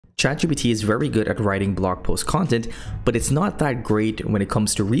ChatGPT is very good at writing blog post content, but it's not that great when it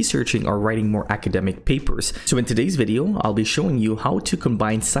comes to researching or writing more academic papers. So in today's video, I'll be showing you how to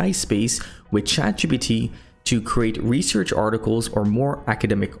combine Scispace with ChatGPT to create research articles or more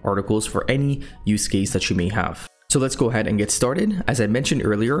academic articles for any use case that you may have. So let's go ahead and get started. As I mentioned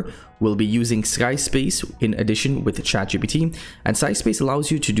earlier, we'll be using Scispace in addition with ChatGPT, and Scispace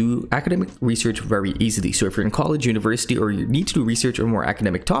allows you to do academic research very easily. So if you're in college, university, or you need to do research on more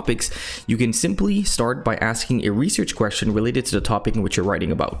academic topics, you can simply start by asking a research question related to the topic in which you're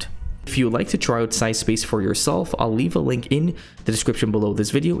writing about. If you would like to try out Scispace for yourself, I'll leave a link in the description below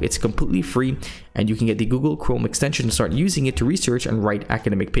this video. It's completely free and you can get the Google Chrome extension to start using it to research and write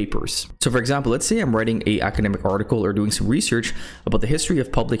academic papers. So for example, let's say I'm writing an academic article or doing some research about the history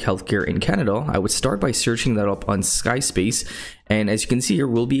of public healthcare in Canada. I would start by searching that up on Scispace. And as you can see here,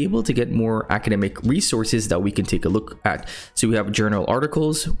 we'll be able to get more academic resources that we can take a look at. So we have journal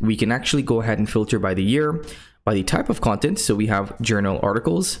articles. We can actually go ahead and filter by the year, by the type of content. So we have journal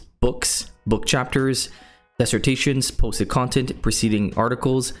articles, books, book chapters, dissertations, posted content, proceedings,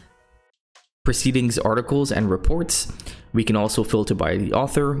 articles, and reports. We can also filter by the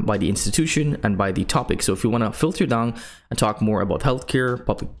author, by the institution, and by the topic. So if you want to filter down and talk more about healthcare,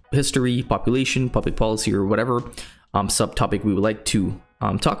 public history, population, public policy, or whatever subtopic we would like to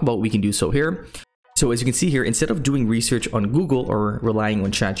talk about, we can do so here. So as you can see here, instead of doing research on Google or relying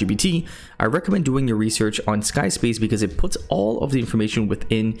on ChatGPT, I recommend doing your research on Scispace because it puts all of the information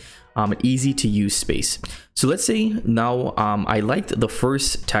within an easy to use space. So let's say now I liked the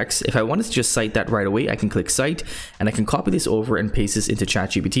first text. If I wanted to just cite that right away, I can click cite and I can copy this over and paste this into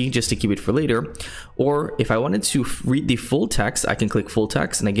ChatGPT just to keep it for later. Or if I wanted to read the full text, I can click full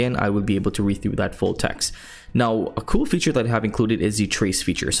text, and again, I would be able to read through that full text. Now, a cool feature that I have included is the trace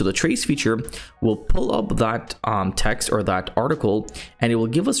feature. So the trace feature will pull up that text or that article, and it will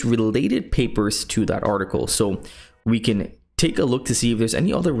give us related papers to that article. So we can take a look to see if there's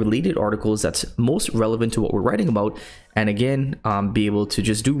any other related articles that's most relevant to what we're writing about, and again, be able to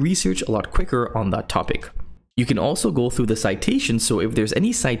just do research a lot quicker on that topic. You can also go through the citations. So if there's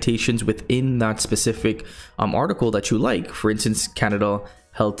any citations within that specific article that you like, for instance, Canada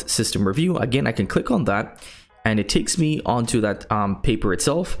Health System Review, again, I can click on that and it takes me onto that paper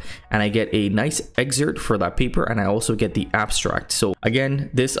itself, and I get a nice excerpt for that paper, and I also get the abstract. So again,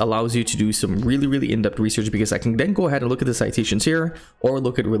 this allows you to do some really in-depth research because I can then go ahead and look at the citations here or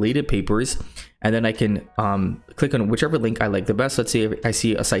look at related papers, and then I can click on whichever link I like the best. Let's say if I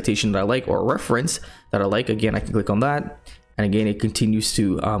see a citation that I like or a reference that I like, again, I can click on that, and again, it continues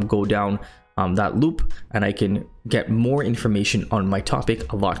to go down that loop, and I can get more information on my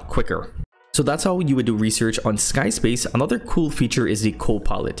topic a lot quicker. So that's how you would do research on Scispace. Another cool feature is the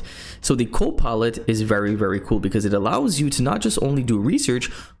Copilot. So the Copilot is very cool because it allows you to not just only do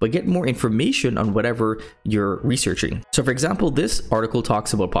research, but get more information on whatever you're researching. So for example, this article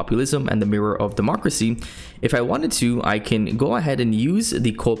talks about populism and the mirror of democracy. If I wanted to, I can go ahead and use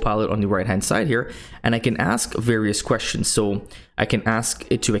the Copilot on the right hand side here, and I can ask various questions. So I can ask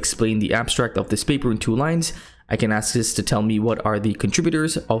it to explain the abstract of this paper in 2 lines. I can ask this to tell me what are the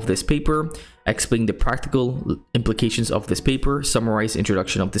contributors of this paper, explain the practical implications of this paper, summarize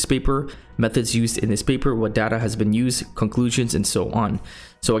introduction of this paper, methods used in this paper, what data has been used, conclusions, and so on.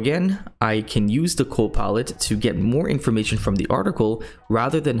 So again, I can use the Copilot to get more information from the article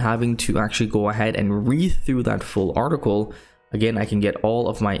rather than having to actually go ahead and read through that full article. Again, I can get all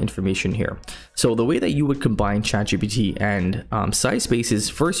of my information here. So the way that you would combine ChatGPT and Scispace is,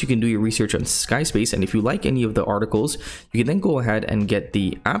 first you can do your research on Scispace, and if you like any of the articles, you can then go ahead and get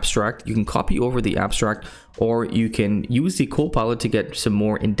the abstract. You can copy over the abstract, or you can use the Copilot to get some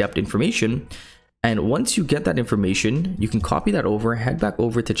more in-depth information. And once you get that information, you can copy that over, head back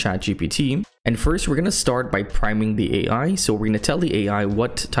over to ChatGPT. And first, we're gonna start by priming the AI. So we're gonna tell the AI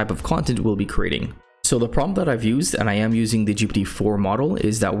what type of content we'll be creating. So the prompt that I've used, and I am using the GPT-4 model,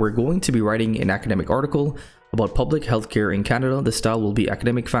 is that we're going to be writing an academic article about public healthcare in Canada. The style will be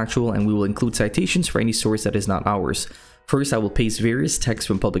academic factual, and we will include citations for any source that is not ours. First, I will paste various texts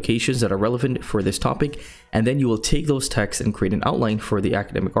from publications that are relevant for this topic, and then you will take those texts and create an outline for the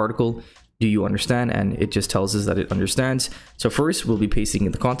academic article. Do you understand? And it just tells us that it understands. So first, we'll be pasting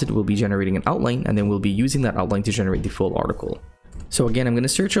in the content, we'll be generating an outline, and then we'll be using that outline to generate the full article. So again, I'm going to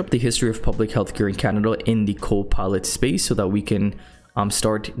search up the history of public healthcare in Canada in the Copilot space so that we can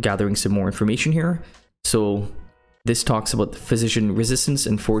start gathering some more information here. So this talks about physician resistance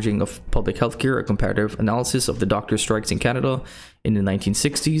and forging of public healthcare, a comparative analysis of the doctor strikes in Canada in the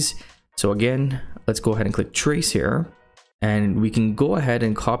 1960s. So again, let's go ahead and click trace here, and we can go ahead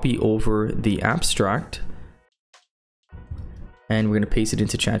and copy over the abstract. and we're going to paste it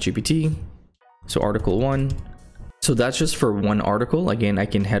into ChatGPT. So article 1. So that's just for one article. Again, I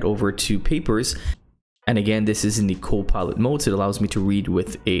can head over to papers. And again, this is in the Copilot mode, so it allows me to read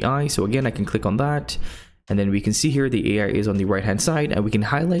with AI. So again, I can click on that. And then we can see here the AI is on the right hand side, and we can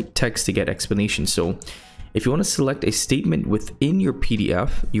highlight text to get explanation. So if you want to select a statement within your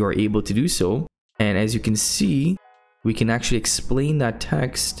PDF, you are able to do so. And as you can see, we can actually explain that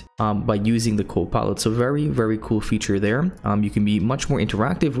text by using the Copilot. So very, very cool feature there. You can be much more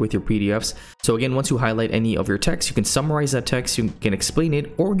interactive with your PDFs. So again, once you highlight any of your text, you can summarize that text, you can explain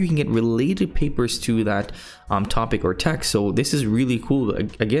it, or you can get related papers to that topic or text. So this is really cool,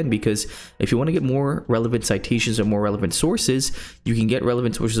 again, because if you want to get more relevant citations or more relevant sources, you can get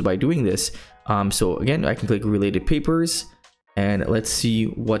relevant sources by doing this. So again, I can click related papers, and let's see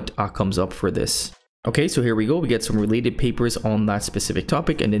what comes up for this. Okay, so here we go. We get some related papers on that specific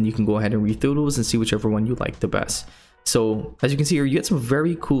topic, and then you can go ahead and read through those and see whichever one you like the best. So as you can see here, you get some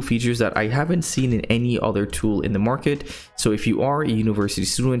very cool features that I haven't seen in any other tool in the market. So if you are a university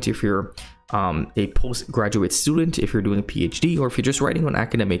student, if you're a postgraduate student, if you're doing a PhD, or if you're just writing on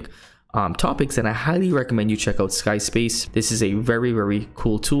academic topics, then I highly recommend you check out Scispace. This is a very, very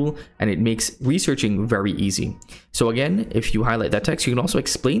cool tool, and it makes researching very easy. So again, if you highlight that text, you can also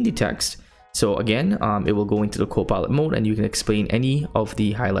explain the text. So again, it will go into the Copilot mode, and you can explain any of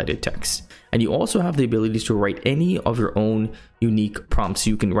the highlighted text. And you also have the ability to write any of your own unique prompts.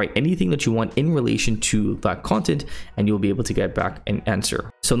 You can write anything that you want in relation to that content, and you'll be able to get back an answer.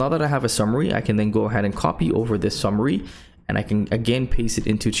 So now that I have a summary, I can then go ahead and copy over this summary, and I can again paste it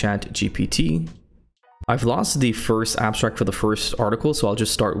into ChatGPT. I've lost the first abstract for the first article, so I'll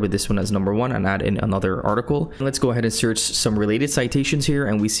just start with this one as number 1 and add in another article. Let's go ahead and search some related citations here,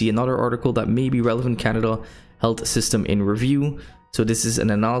 and we see another article that may be relevant: Canada Health System in Review. So this is an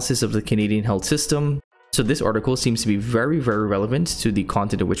analysis of the Canadian health system. So this article seems to be very, very relevant to the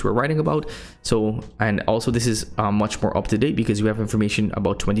content of which we're writing about. So, and also this is much more up to date because you have information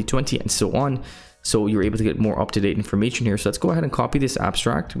about 2020 and so on. So you're able to get more up-to-date information here. So let's go ahead and copy this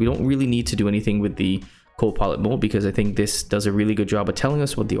abstract. We don't really need to do anything with the Copilot mode because I think this does a really good job of telling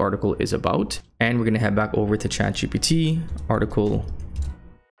us what the article is about. And we're going to head back over to ChatGPT, article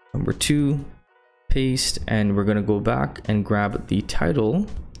number 2, paste, and we're going to go back and grab the title.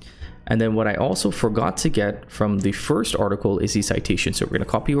 And then what I also forgot to get from the first article is the citation. So we're going to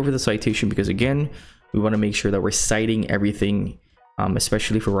copy over the citation because again, we want to make sure that we're citing everything,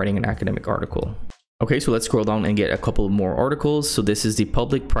 especially for writing an academic article. Okay, so let's scroll down and get a couple more articles. So this is the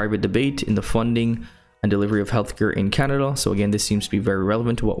public-private debate in the funding and delivery of healthcare in Canada. So again, this seems to be very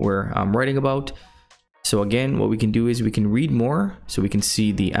relevant to what we're writing about. So again, what we can do is we can read more. So we can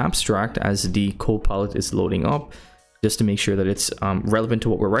see the abstract as the Copilot is loading up, just to make sure that it's relevant to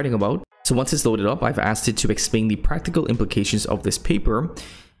what we're writing about. So once it's loaded up, I've asked it to explain the practical implications of this paper.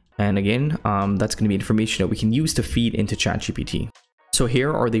 And again, that's going to be information that we can use to feed into ChatGPT. So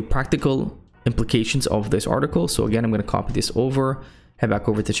here are the practical implications of this article. So again, I'm going to copy this over, head back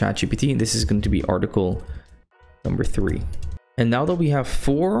over to ChatGPT, and this is going to be article number 3. And now that we have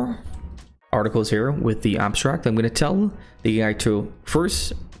 4 articles here with the abstract, I'm going to tell the AI to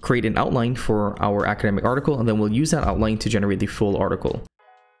first create an outline for our academic article, and then we'll use that outline to generate the full article.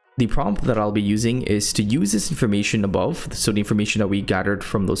 The prompt that I'll be using is to use this information above, so the information that we gathered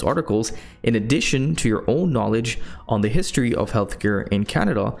from those articles, in addition to your own knowledge on the history of healthcare in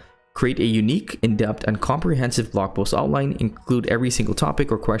Canada. Create a unique, in-depth, and comprehensive blog post outline, include every single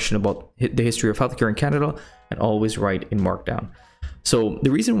topic or question about the history of healthcare in Canada, and always write in Markdown. So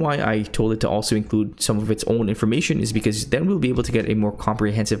the reason why I told it to also include some of its own information is because then we'll be able to get a more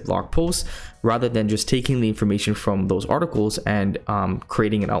comprehensive blog post rather than just taking the information from those articles and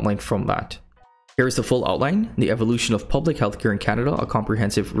creating an outline from that. Here's the full outline: the evolution of public healthcare in Canada, a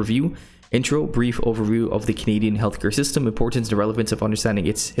comprehensive review. Intro, brief overview of the Canadian healthcare system, importance and relevance of understanding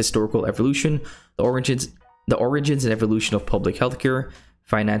its historical evolution, the origins and evolution of public healthcare,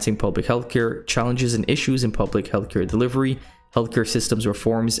 financing public healthcare, challenges and issues in public healthcare delivery, healthcare systems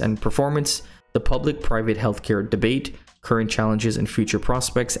reforms and performance, the public-private healthcare debate, current challenges and future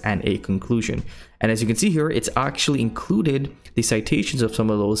prospects, and a conclusion. And as you can see here, it's actually included the citations of some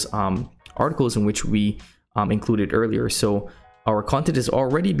of those articles in which we included earlier. So our content is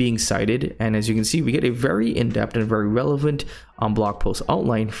already being cited, and as you can see, we get a very in-depth and very relevant blog post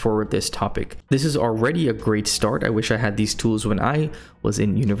outline for this topic. This is already a great start. I wish I had these tools when I was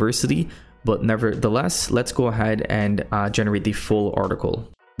in university, but nevertheless, let's go ahead and generate the full article.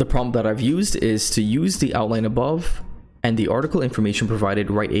 The prompt that I've used is to use the outline above and the article information provided,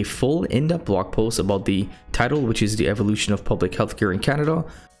 write a full in-depth blog post about the title, which is the evolution of public healthcare in Canada.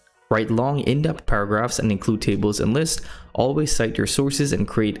 Write long, in-depth paragraphs and include tables and lists. Always cite your sources and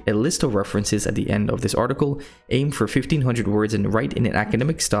create a list of references at the end of this article. Aim for 1,500 words and write in an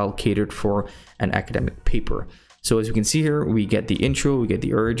academic style catered for an academic paper. So as you can see here, we get the intro, we get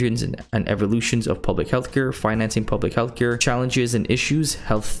the origins and evolutions of public healthcare, financing public healthcare, challenges and issues,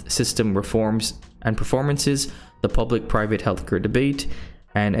 health system reforms and performances, the public-private healthcare debate.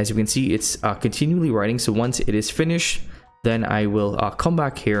 And as you can see, it's continually writing. So once it is finished, then I will come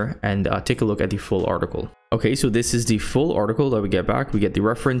back here and take a look at the full article. Okay, so this is the full article that we get back. We get the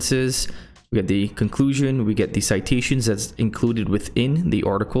references, we get the conclusion, we get the citations that's included within the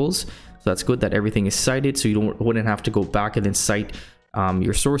articles. So that's good that everything is cited, so you wouldn't have to go back and then cite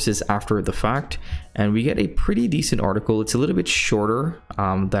your sources after the fact. And we get a pretty decent article. It's a little bit shorter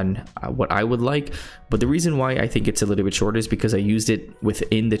than what I would like, but the reason why I think it's a little bit shorter is because I used it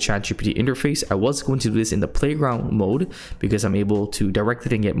within the ChatGPT interface. I was going to do this in the playground mode because I'm able to direct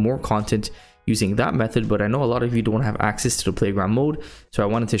it and get more content using that method, but I know a lot of you don't have access to the playground mode, so I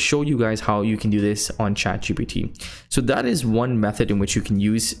wanted to show you guys how you can do this on ChatGPT. So that is one method in which you can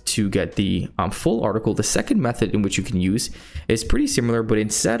use to get the full article. The second method in which you can use is pretty similar, but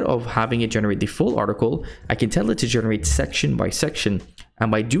instead of having it generate the full article, I can tell it to generate section by section. And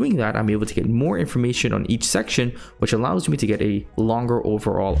by doing that, I'm able to get more information on each section, which allows me to get a longer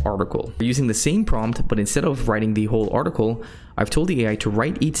overall article. We're using the same prompt, but instead of writing the whole article, I've told the AI to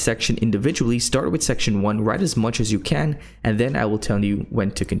write each section individually. Start with section 1, write as much as you can, and then I will tell you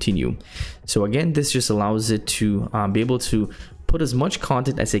when to continue. So again, this just allows it to be able to put as much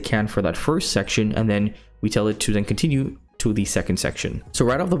content as it can for that first section, and then we tell it to then continue to the second section. So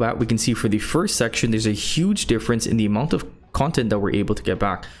right off the bat, we can see for the first section, there's a huge difference in the amount of content that we're able to get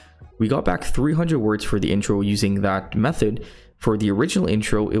back. We got back 300 words for the intro using that method. For the original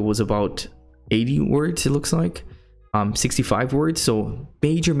intro, it was about 80 words, it looks like, 65 words. So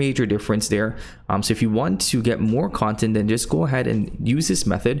major difference there. So if you want to get more content, then just go ahead and use this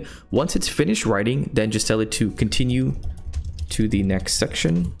method. Once it's finished writing, then just tell it to continue to the next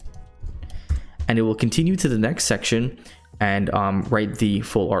section, and it will continue to the next section and write the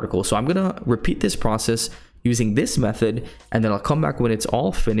full article. So I'm gonna repeat this process using this method, and then I'll come back when it's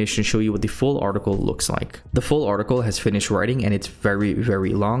all finished and show you what the full article looks like. The full article has finished writing, and it's very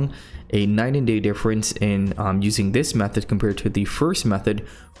long. A night and day difference in using this method compared to the first method.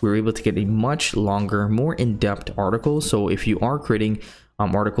 We're able to get a much longer, more in-depth article. So if you are creating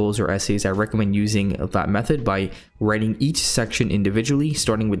articles or essays, I recommend using that method by writing each section individually,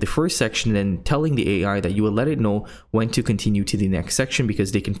 starting with the first section, and telling the AI that you will let it know when to continue to the next section,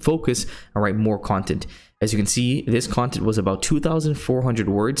 because they can focus and write more content. As you can see, this content was about 2,400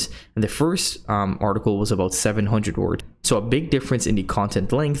 words, and the first article was about 700 words. So a big difference in the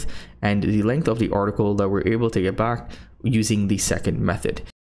content length and the length of the article that we're able to get back using the second method.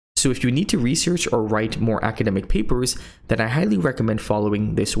 So if you need to research or write more academic papers, then I highly recommend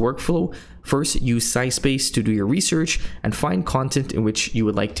following this workflow. First, use Scispace to do your research and find content in which you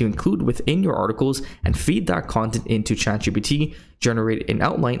would like to include within your articles, and feed that content into ChatGPT, generate an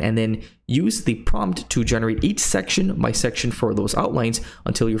outline, and then use the prompt to generate each section by section for those outlines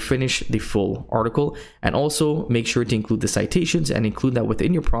until you finish the full article. And also make sure to include the citations and include that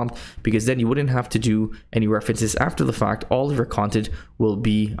within your prompt, because then you wouldn't have to do any references after the fact. All of your content will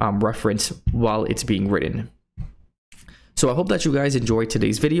be referenced while it's being written. So I hope that you guys enjoyed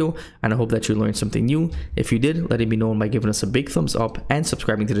today's video, and I hope that you learned something new. If you did, let it be known by giving us a big thumbs up and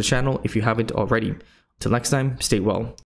subscribing to the channel if you haven't already. Until next time, stay well.